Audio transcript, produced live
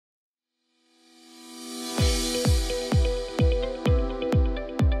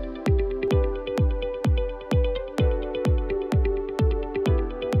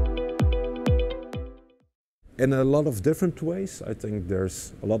In a lot of different ways. I think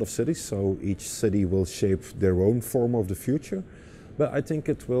there's a lot of cities, so each city will shape their own form of the future. But I think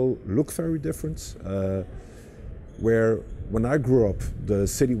it will look very different. Where when I grew up, the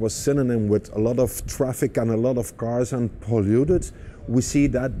city was synonym with a lot of traffic and a lot of cars and polluted. We see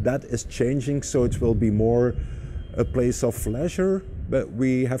that that is changing, so it will be more a place of leisure, but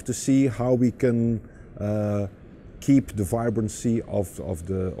we have to see how we can keep the vibrancy of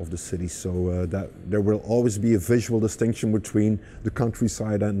the city, so that there will always be a visual distinction between the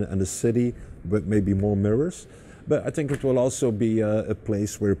countryside and the city, but maybe more mirrors. But I think it will also be a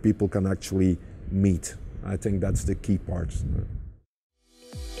place where people can actually meet. I think that's the key part.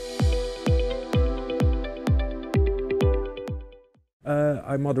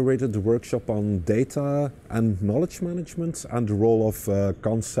 I moderated the workshop on data and knowledge management and the role of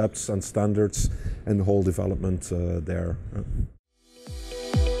concepts and standards in the whole development there.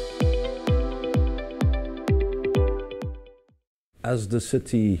 As the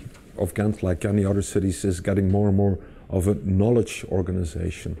city of Ghent, like any other cities, is getting more and more of a knowledge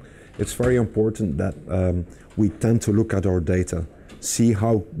organization, it's very important that we tend to look at our data, see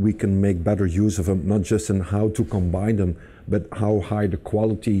how we can make better use of them, not just in how to combine them, but how high the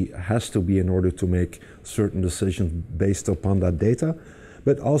quality has to be in order to make certain decisions based upon that data,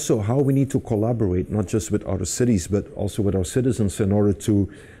 but also how we need to collaborate, not just with other cities, but also with our citizens in order to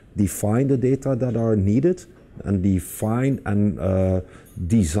define the data that are needed and define and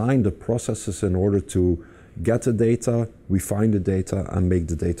design the processes in order to get the data, refine the data, and make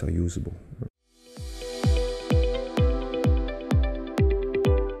the data usable.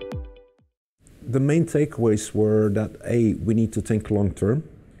 The main takeaways were that we need to think long term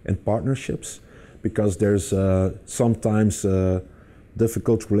in partnerships, because there's sometimes a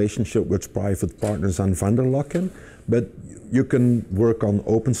difficult relationship with private partners and vendor lock-in, but you can work on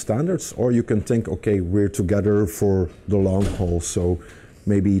open standards, or you can think, okay, we're together for the long haul, so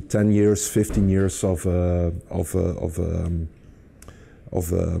maybe 10 years, 15 years of a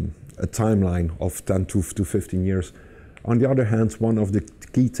timeline of 10 to 15 years. On the other hand, one of the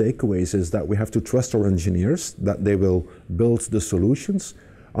key takeaways is that we have to trust our engineers, that they will build the solutions.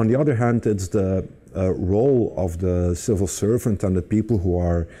 On the other hand, it's the role of the civil servant and the people who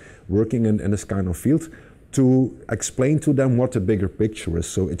are working in this kind of field to explain to them what the bigger picture is.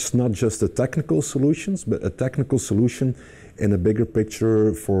 So it's not just the technical solutions, but a technical solution in a bigger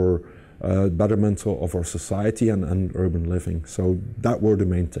picture for betterment of our society and urban living. So that were the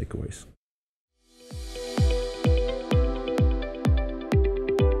main takeaways.